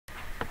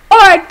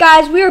Alright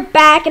guys, we're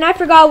back, and I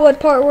forgot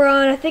what part we're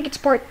on. I think it's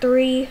part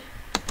 3.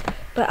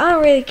 But I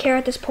don't really care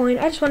at this point.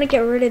 I just want to get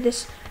rid of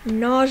this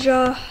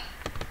nausea.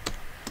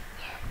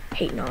 I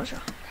hate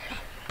nausea.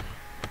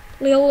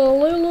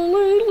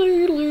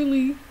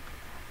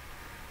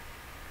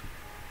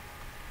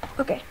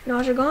 Okay,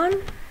 nausea gone.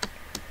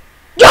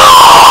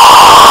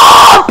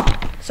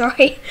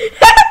 Sorry.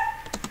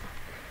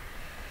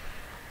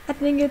 I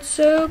think it's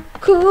so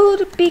cool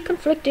to be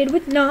conflicted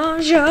with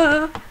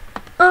nausea.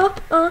 I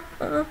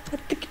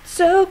think it's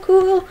so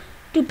cool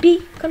to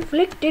be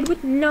conflicted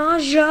with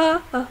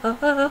nausea.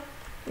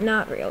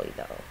 Not really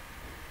though.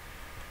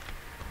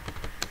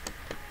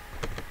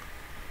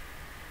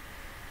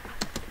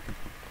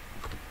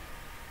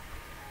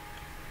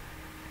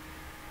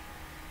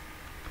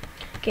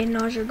 Okay,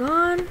 nausea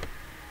gone.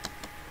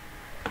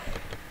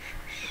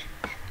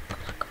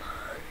 Come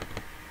on.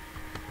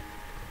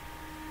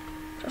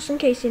 Just in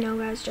case, you know,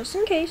 guys. Just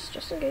in case.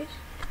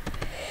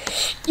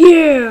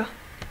 Yeah!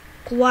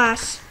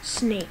 Glass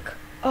snake.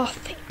 Oh,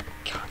 thank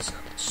God, it's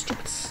not that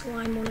stupid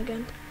slime one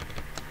again.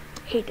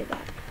 Hated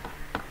that.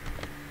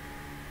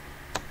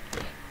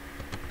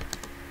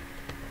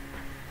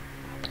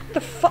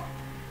 The fuck?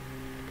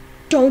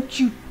 Don't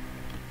you?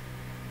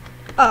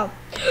 Oh.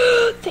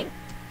 Thank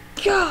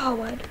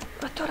God.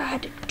 I thought I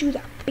had to do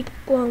that big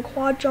long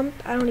quad jump.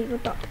 I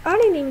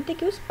didn't even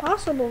think it was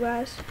possible,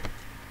 guys.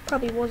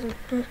 Probably wasn't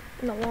in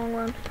the long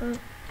run.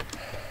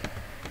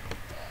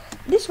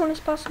 This one is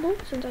possible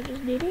since I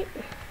just did it.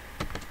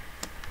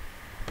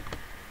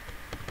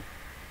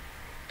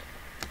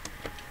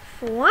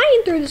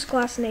 Flying through this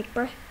glass snake,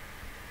 bruh.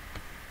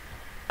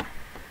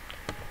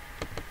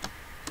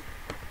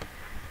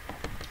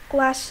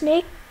 Glass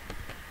snake.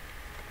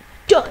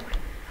 Done.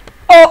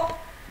 Oh!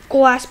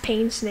 Glass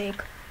pane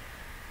snake.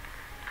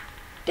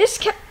 This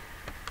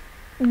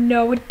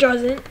No, it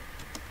doesn't.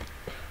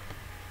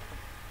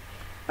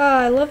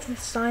 I love the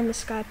sign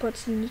this guy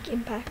puts, Unique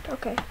Impact.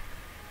 Okay.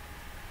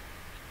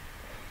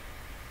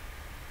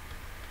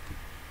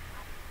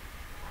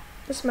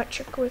 This is my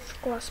trick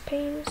with glass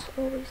panes.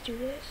 Always do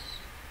this.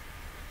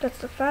 That's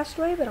the fast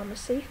way, but I'm a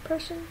safe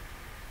person.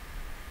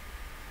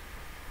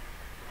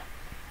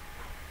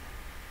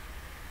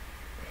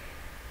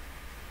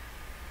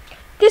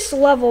 This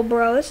level,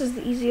 bro, this is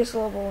the easiest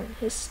level in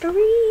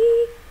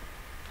history.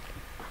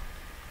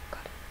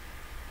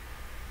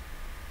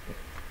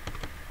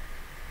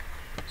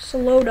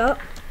 Slowed up.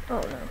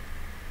 Oh no.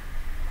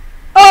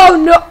 Oh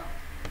no!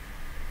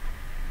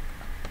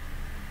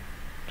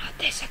 Not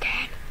this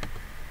again.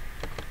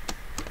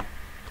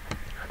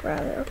 I'd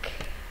rather,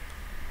 okay.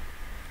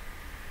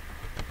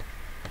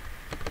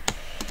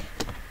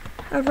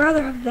 I'd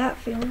rather have that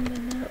feeling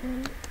than that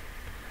one.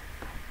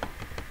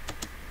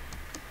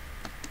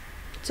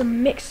 It's a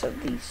mix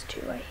of these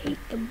two. I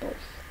hate them both.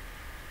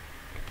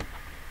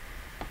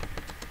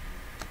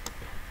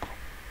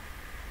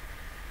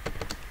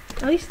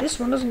 At least this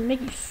one doesn't make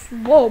you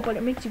slow, but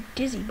it makes you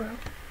dizzy, bro.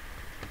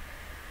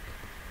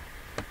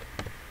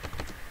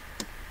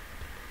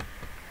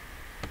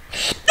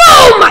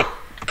 Oh my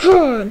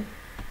God!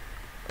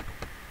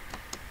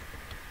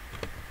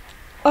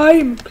 I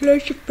am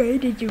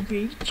classified as a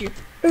ranger.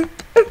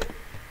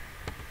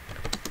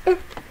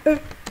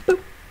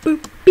 Boop,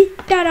 boop,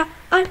 beep, da-da.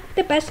 I'm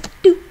the best.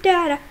 Do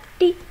da-da,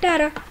 dee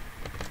da-da.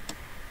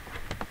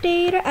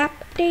 Data app.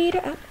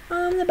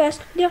 I'm the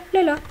best. La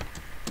la la.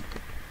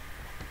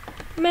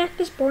 Math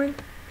is boring.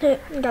 Got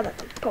that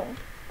from the poem.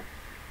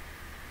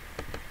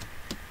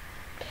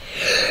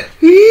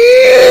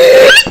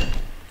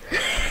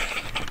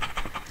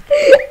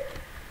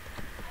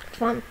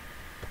 Fun.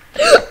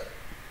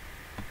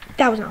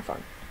 That was not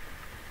fun.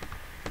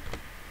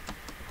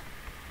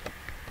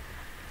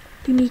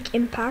 Unique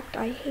Impact.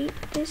 I hate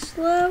this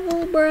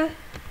level, bruh.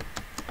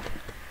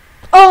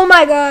 Oh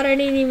my God, I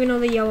didn't even know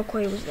the yellow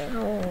clay was there.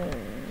 Oh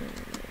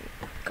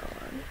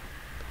God.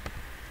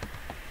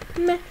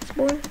 Meh, it's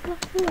boring.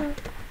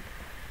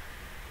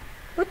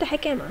 What the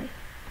heck am I?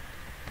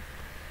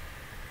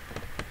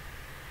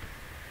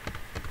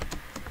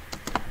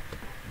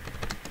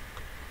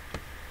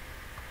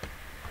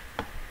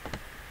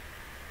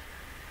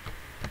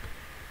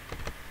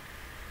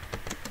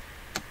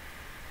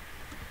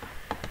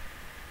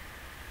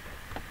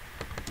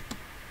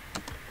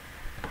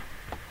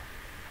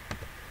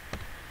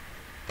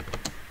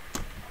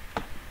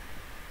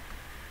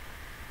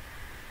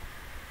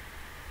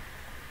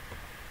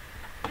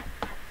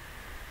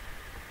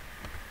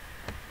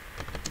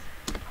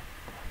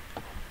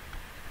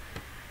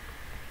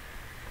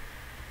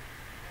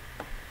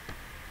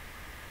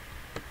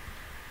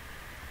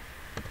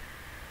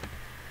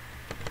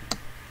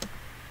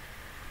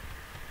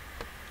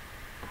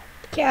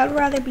 Yeah, I'd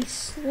rather be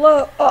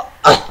slow.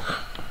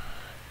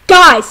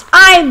 Guys,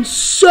 I am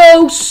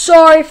so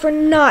sorry for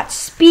not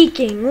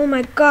speaking. Oh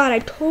my God, I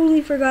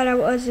totally forgot I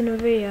was in a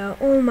video.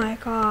 Oh my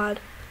God.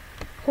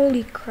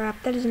 Holy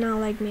crap, that is not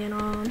like me at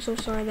all. I'm so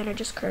sorry that I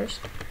just cursed.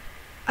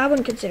 I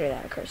wouldn't consider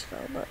that a curse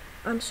though, but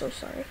I'm so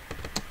sorry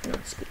for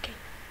not speaking.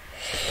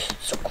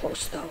 So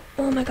close though.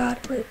 Oh my god,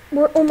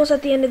 we're almost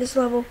at the end of this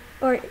level.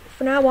 Alright,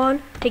 from now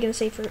on, taking the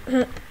safe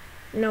route.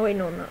 No, wait,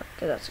 no, I'm not,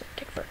 because that's gonna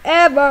take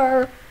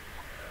forever.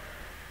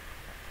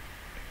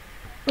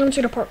 I'm just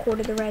gonna parkour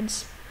to the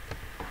reds.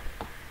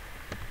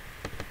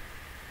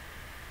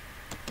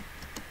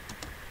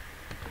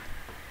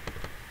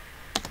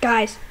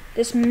 Guys,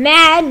 this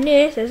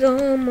madness has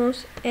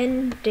almost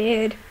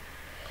ended.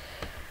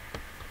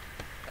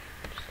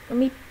 Let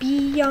me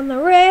be on the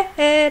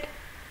red.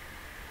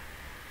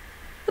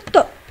 What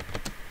the?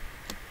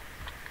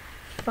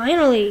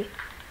 Finally,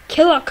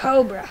 kill a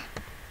cobra.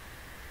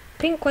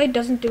 Pink clay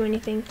doesn't do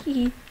anything.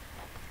 Hee.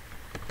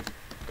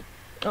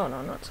 Oh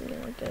no, not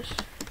something like this.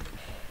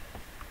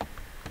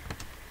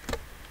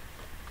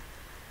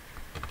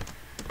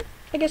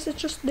 I guess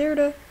it's just there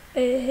to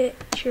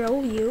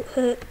troll you.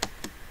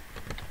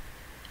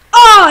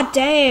 Oh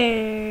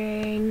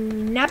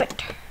dang,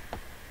 nabbit.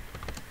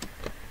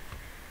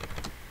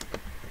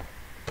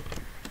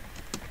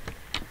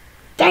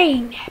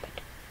 Dang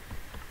nabbit.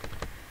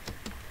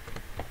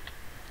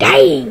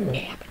 Dang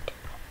nabbit.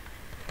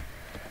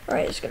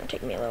 Alright, it's gonna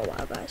take me a little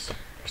while, guys.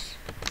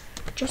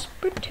 Just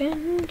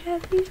pretend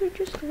that these are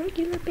just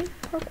regular big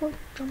parkour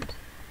jumps.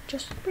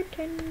 Just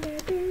pretend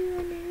that they're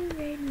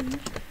running.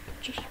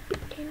 Just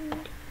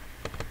pretend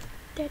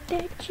that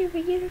that's a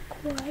regular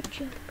quad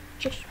jump.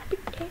 Just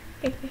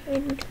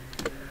pretend.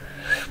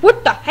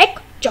 What the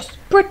heck? Just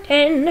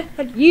pretend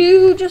that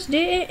you just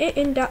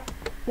didn't die.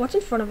 What's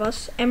in front of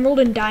us? Emerald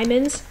and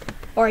diamonds.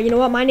 Alright, you know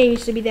what? My name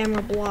used to be the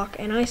Emerald Block,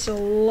 and I still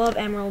love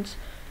emeralds,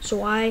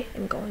 so I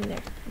am going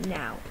there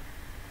now.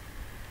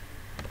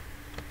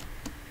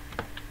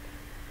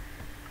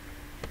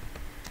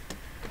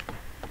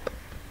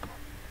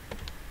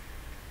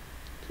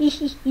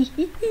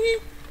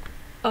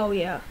 Oh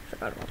yeah,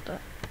 forgot about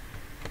that.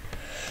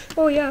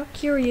 Oh yeah,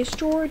 Curious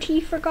George,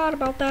 he forgot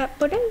about that,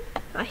 but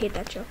I hate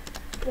that show.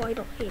 Well, I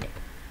don't hate it.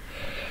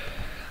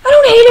 I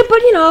don't hate it,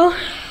 but you know,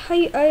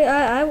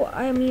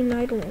 I mean,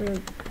 I don't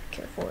really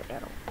care for it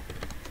at all.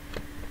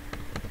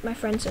 My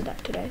friend said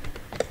that today.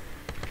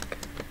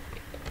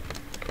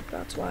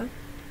 That's why.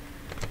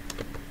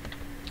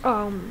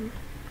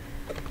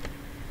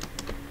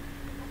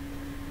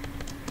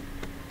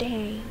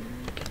 Dang.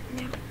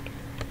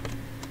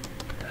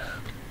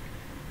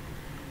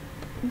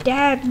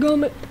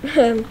 Dadgummit.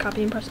 I'm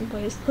copying Preston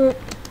plays.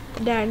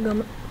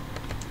 Dadgummit.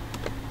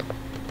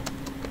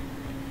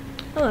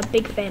 I'm a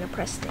big fan of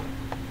Preston.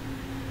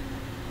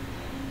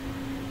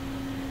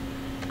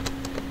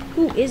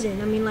 Who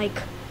isn't? I mean,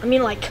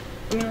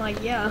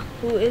 yeah.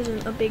 Who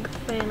isn't a big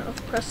fan of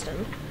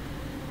Preston?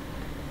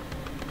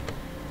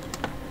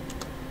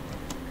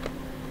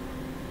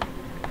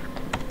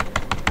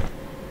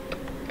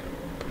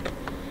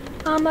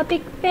 I'm a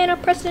big fan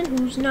of Preston.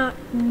 Who's not?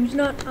 Who's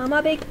not? I'm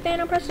a big fan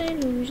of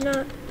Preston. Who's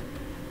not?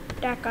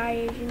 That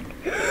guy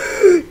isn't.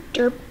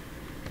 Derp.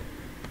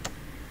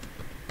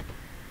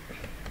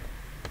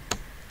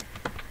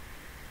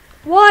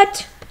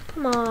 What?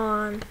 Come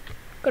on.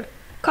 Good.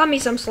 Cut me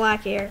some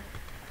slack here.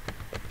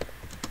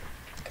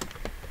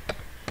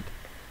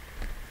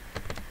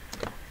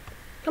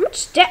 How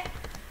much death?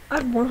 I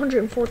have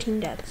 114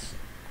 deaths.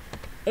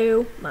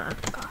 Oh my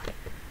god.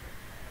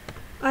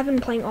 I've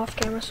been playing off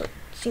camera, so it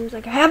seems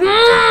like I have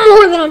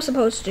more than I'm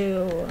supposed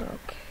to.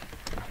 Okay.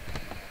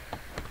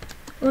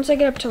 Once I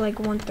get up to like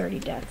 130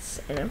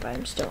 deaths, and if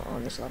I'm still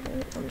on this level,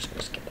 I'm just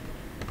gonna skip it.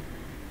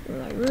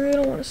 And I really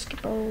don't want to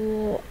skip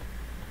a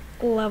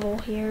level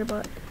here,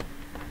 but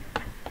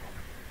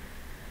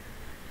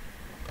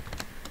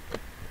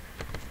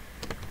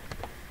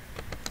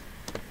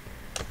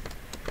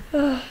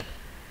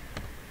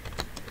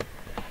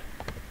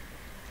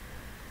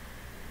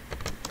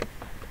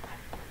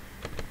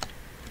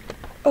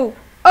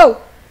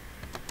oh!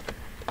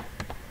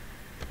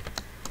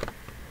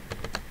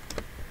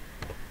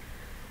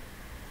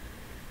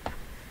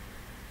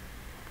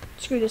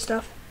 Screw this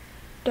stuff.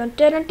 Dun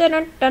dun dun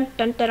dun dun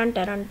dun dun dun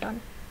dun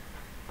dun.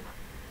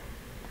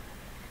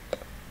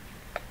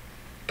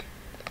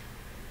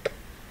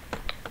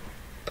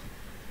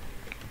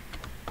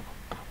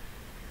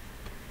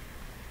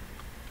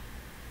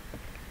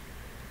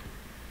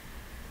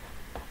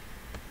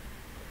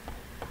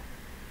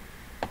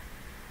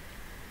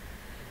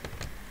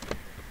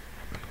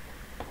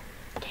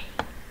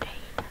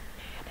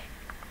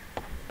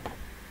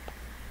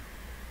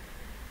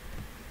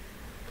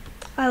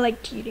 I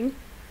like cheating.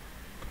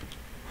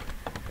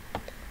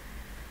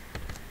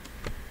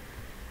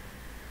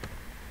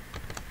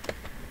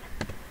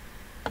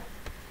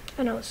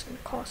 I know it's gonna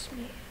cost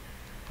me.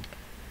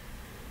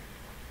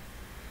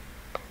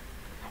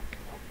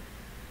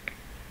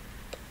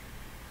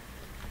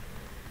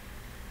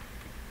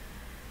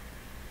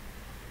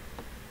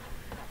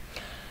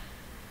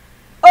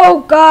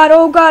 Oh god,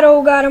 oh god,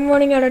 oh god, I'm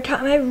running out of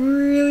time. I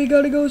really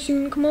gotta go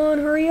soon. Come on,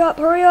 hurry up,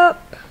 hurry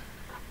up.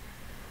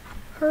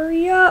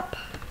 Hurry up.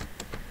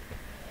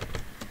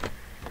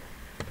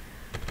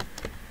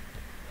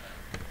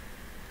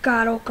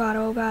 God, oh god,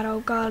 oh god, oh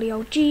golly,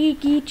 oh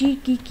cheeky,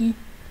 cheeky, cheeky.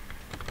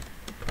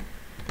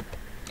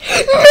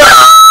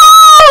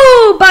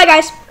 No! Bye,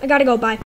 guys. I gotta go. Bye.